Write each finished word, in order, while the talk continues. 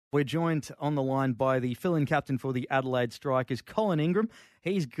We're joined on the line by the fill-in captain for the Adelaide Strikers, Colin Ingram.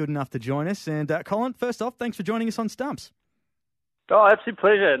 He's good enough to join us. And Colin, first off, thanks for joining us on Stumps. Oh, absolute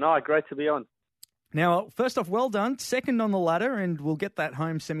pleasure. No, great to be on. Now, first off, well done. Second on the ladder, and we'll get that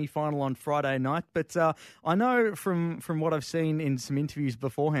home semi-final on Friday night. But I know from what I've seen in some interviews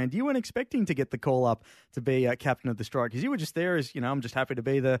beforehand, you weren't expecting to get the call up to be captain of the Strikers. You were just there as, I'm just happy to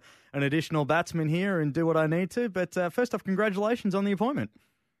be an additional batsman here and do what I need to. But first off, congratulations on the appointment.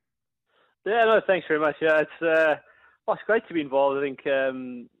 Yeah, no, thanks very much. Yeah, it's great to be involved. I think,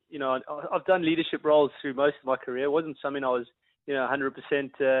 I've done leadership roles through most of my career. It wasn't something I was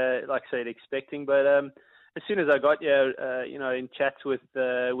 100%, like I said, expecting. But as soon as I got here, in chats with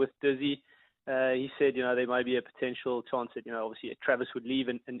Dizzy, he said, there may be a potential chance that, obviously Travis would leave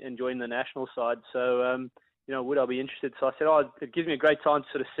and join the national side. So, would I be interested? So I said, it gives me a great time to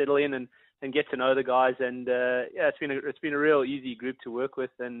sort of settle in and get to know the guys. And it's been a real easy group to work with,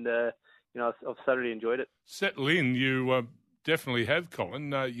 and I've thoroughly enjoyed it. Settle in, you definitely have,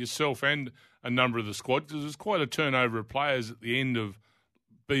 Colin, yourself and a number of the squad, because there's quite a turnover of players at the end of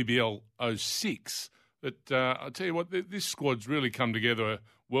BBL 06. But I'll tell you what, this squad's really come together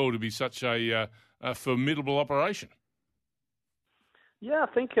well to be such a formidable operation. Yeah,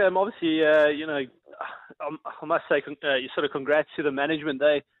 I think obviously, I must say, sort of congrats to the management.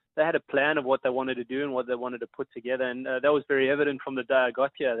 They had a plan of what they wanted to do and what they wanted to put together, and that was very evident from the day I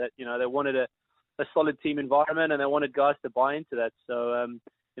got here. That they wanted a solid team environment, and they wanted guys to buy into that. So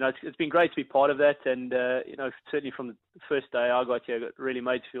it's been great to be part of that, and certainly from the first day I got here, it really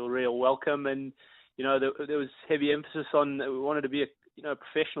made me feel real welcome. And there was heavy emphasis on we wanted to be a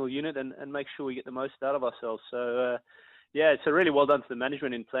professional unit and make sure we get the most out of ourselves. So. It's a really well done to the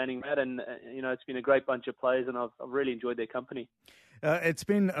management in planning that, and it's been a great bunch of players, and I've really enjoyed their company. It's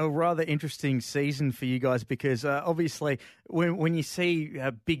been a rather interesting season for you guys because obviously when you see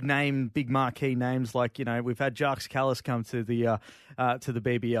big marquee names like we've had Jarks Callis come to the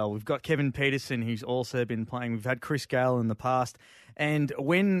BBL, we've got Kevin Peterson who's also been playing, we've had Chris Gale in the past, and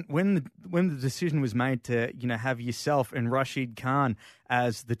when the decision was made to have yourself and Rashid Khan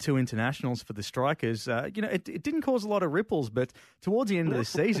as the two internationals for the Strikers, it didn't cause a lot of ripples, but towards the end of the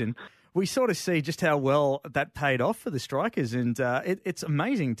season. We sort of see just how well that paid off for the Strikers, and it's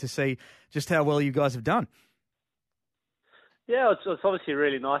amazing to see just how well you guys have done. Yeah, it's obviously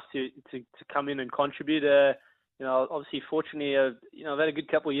really nice to come in and contribute. Obviously, fortunately, I've had a good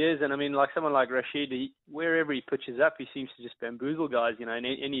couple of years, and I mean, like someone like Rashid, wherever he pitches up, he seems to just bamboozle guys, in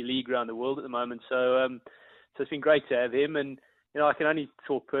any league around the world at the moment. So it's been great to have him, and I can only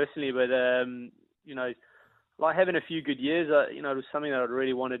talk personally, but like having a few good years, it was something that I'd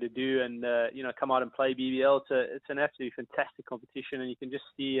really wanted to do, and come out and play BBL. It's an absolutely fantastic competition, and you can just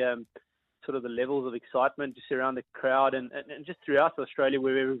see sort of the levels of excitement just around the crowd and just throughout Australia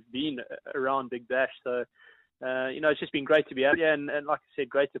wherever we've been around Big Bash. So it's just been great to be out here, and like I said,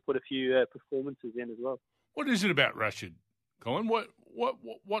 great to put a few performances in as well. What is it about Rashid, Colin?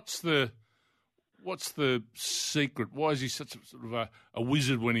 What's the secret? Why is he such a sort of a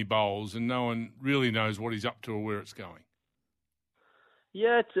wizard when he bowls, and no one really knows what he's up to or where it's going?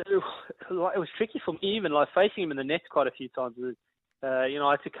 Yeah, it was tricky for me, even like facing him in the net quite a few times. I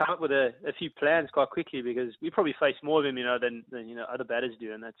had to come up with a few plans quite quickly because we probably face more of him, than other batters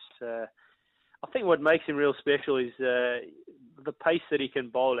do, and that's I think what makes him real special is the pace that he can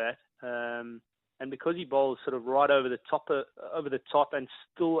bowl at, and because he bowls sort of right over the top and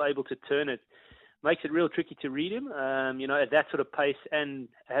still able to turn it. Makes it real tricky to read him, at that sort of pace and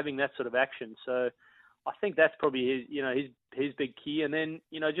having that sort of action. So I think that's probably his big key. And then,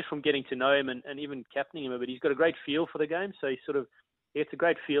 just from getting to know him and even captaining him a bit, he's got a great feel for the game. So he gets a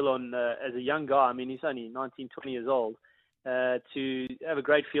great feel on, as a young guy, I mean, he's only 19, 20 years old, to have a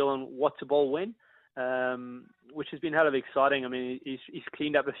great feel on what to bowl when, which has been hell of exciting. I mean, he's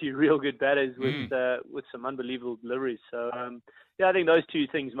cleaned up a few real good batters with some unbelievable deliveries. So, I think those two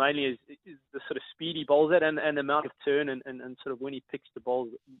things mainly is the sort of speed he bowls at and the amount of turn and sort of when he picks the ball,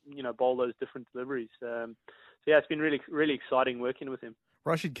 bowl those different deliveries. It's been really, really exciting working with him.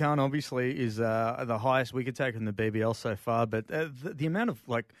 Rashid Khan obviously is the highest wicket taker in the BBL so far, but the amount of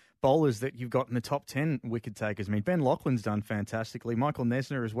bowlers that you've got in the top 10 wicket takers, I mean, Ben Laughlin's done fantastically, Michael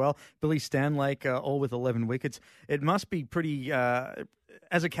Nesner as well, Billy Stanlake, all with 11 wickets. It must be pretty,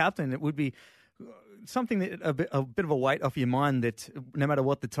 as a captain, it would be something that a bit of a weight off your mind that no matter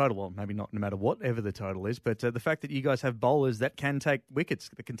what the total, well, maybe not no matter whatever the total is, but the fact that you guys have bowlers that can take wickets,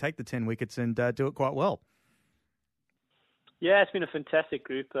 that can take the 10 wickets and do it quite well. Yeah, it's been a fantastic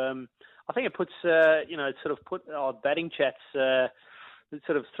group. I think it puts, it sort of put our batting chats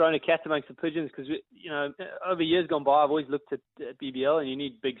sort of thrown a cat amongst the pigeons because, over years gone by, I've always looked at BBL and you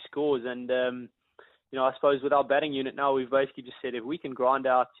need big scores. And, I suppose with our batting unit now, we've basically just said if we can grind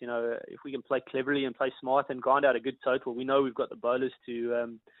out, if we can play cleverly and play smart and grind out a good total, we know we've got the bowlers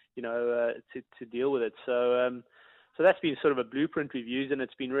to deal with it. So that's been sort of a blueprint we've used, and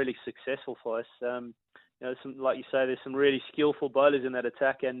it's been really successful for us. Like you say, there's some really skillful bowlers in that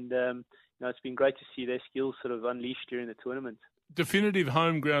attack, and it's been great to see their skills sort of unleashed during the tournament. Definitive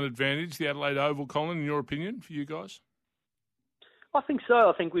home ground advantage, the Adelaide Oval, Colin, in your opinion, for you guys? I think so.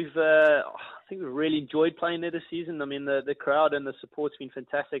 I think we've really enjoyed playing there this season. I mean, the crowd and the support's been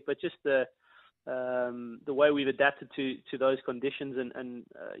fantastic, but just the way we've adapted to those conditions, and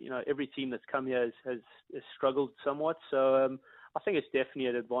every team that's come here has struggled somewhat. So I think it's definitely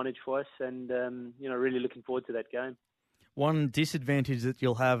an advantage for us, and really looking forward to that game. One disadvantage that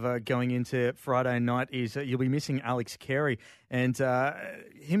you'll have going into Friday night is you'll be missing Alex Carey, and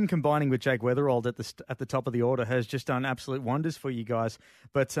him combining with Jake Weatherald at the top of the order has just done absolute wonders for you guys.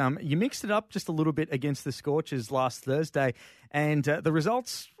 But you mixed it up just a little bit against the Scorchers last Thursday, and the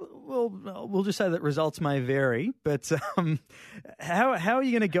results, we'll just say that results may vary. But how are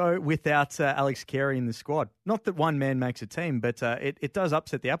you going to go without Alex Carey in the squad? Not that one man makes a team, but it does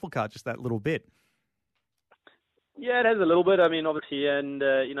upset the apple cart just that little bit. Yeah, it has a little bit. I mean, obviously, and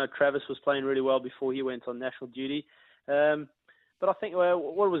Travis was playing really well before he went on national duty. But I think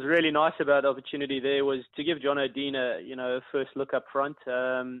what was really nice about the opportunity there was to give John O'Dean a first look up front.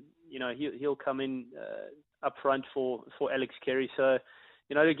 He'll come in up front for Alex Carey. So,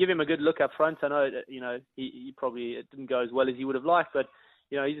 to give him a good look up front. I know that, he probably it didn't go as well as he would have liked, but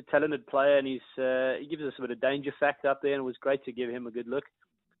he's a talented player, and he gives us a bit of danger factor up there, and it was great to give him a good look.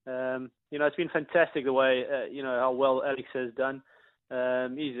 It's been fantastic the way how well Alex has done.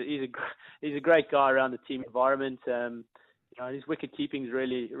 He's a great guy around the team environment. His wicket keeping is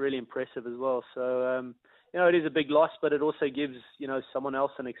really impressive as well. So it is a big loss, but it also gives someone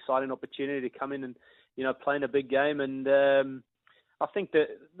else an exciting opportunity to come in and play in a big game. And I think that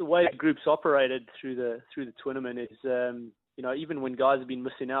the way the groups operated through the tournament is even when guys have been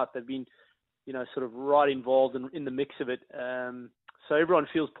missing out, they've been sort of right involved in the mix of it. So everyone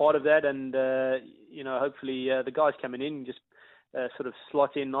feels part of that, and hopefully the guys coming in just sort of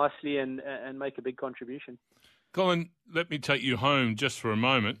slot in nicely and make a big contribution. Colin, let me take you home just for a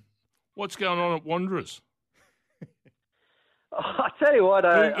moment. What's going on at Wanderers? I tell you what,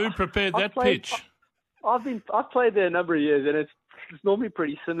 who prepared that pitch? I've played there a number of years, and it's normally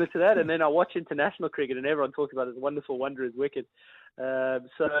pretty similar to that. And then I watch international cricket, and everyone talks about this wonderful Wanderers wicket. I've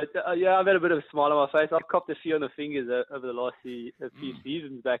had a bit of a smile on my face. I've copped a few on the fingers over the last few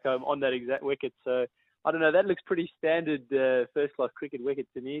seasons back home on that exact wicket. So I don't know. That looks pretty standard first-class cricket wicket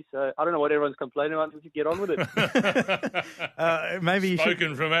to me. So I don't know what everyone's complaining about. Let's get on with it. Maybe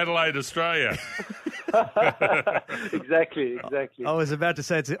spoken from Adelaide, Australia. Exactly. I was about to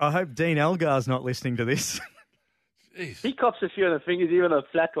say, I hope Dean Elgar's not listening to this. Jeez. He cops a few on the fingers, even on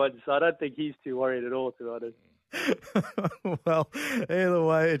flat ones. So I don't think he's too worried at all, to be honest. Well, either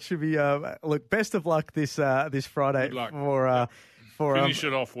way, it should be. Look, best of luck this Friday. Good luck. For finish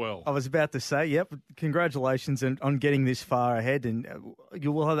it off well. I was about to say, yep. Congratulations on getting this far ahead, and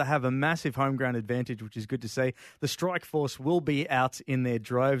you will have a massive home ground advantage, which is good to see. The strike force will be out in their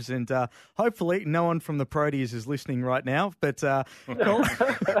droves, and hopefully, no one from the Proteas is listening right now. But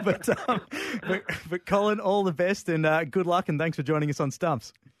Colin, all the best, and good luck, and thanks for joining us on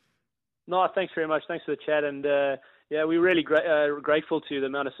Stumps. No, thanks very much. Thanks for the chat, and we're really grateful to the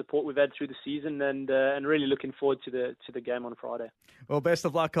amount of support we've had through the season, and really looking forward to the game on Friday. Well, best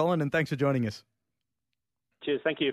of luck, Colin, and thanks for joining us. Cheers. Thank you.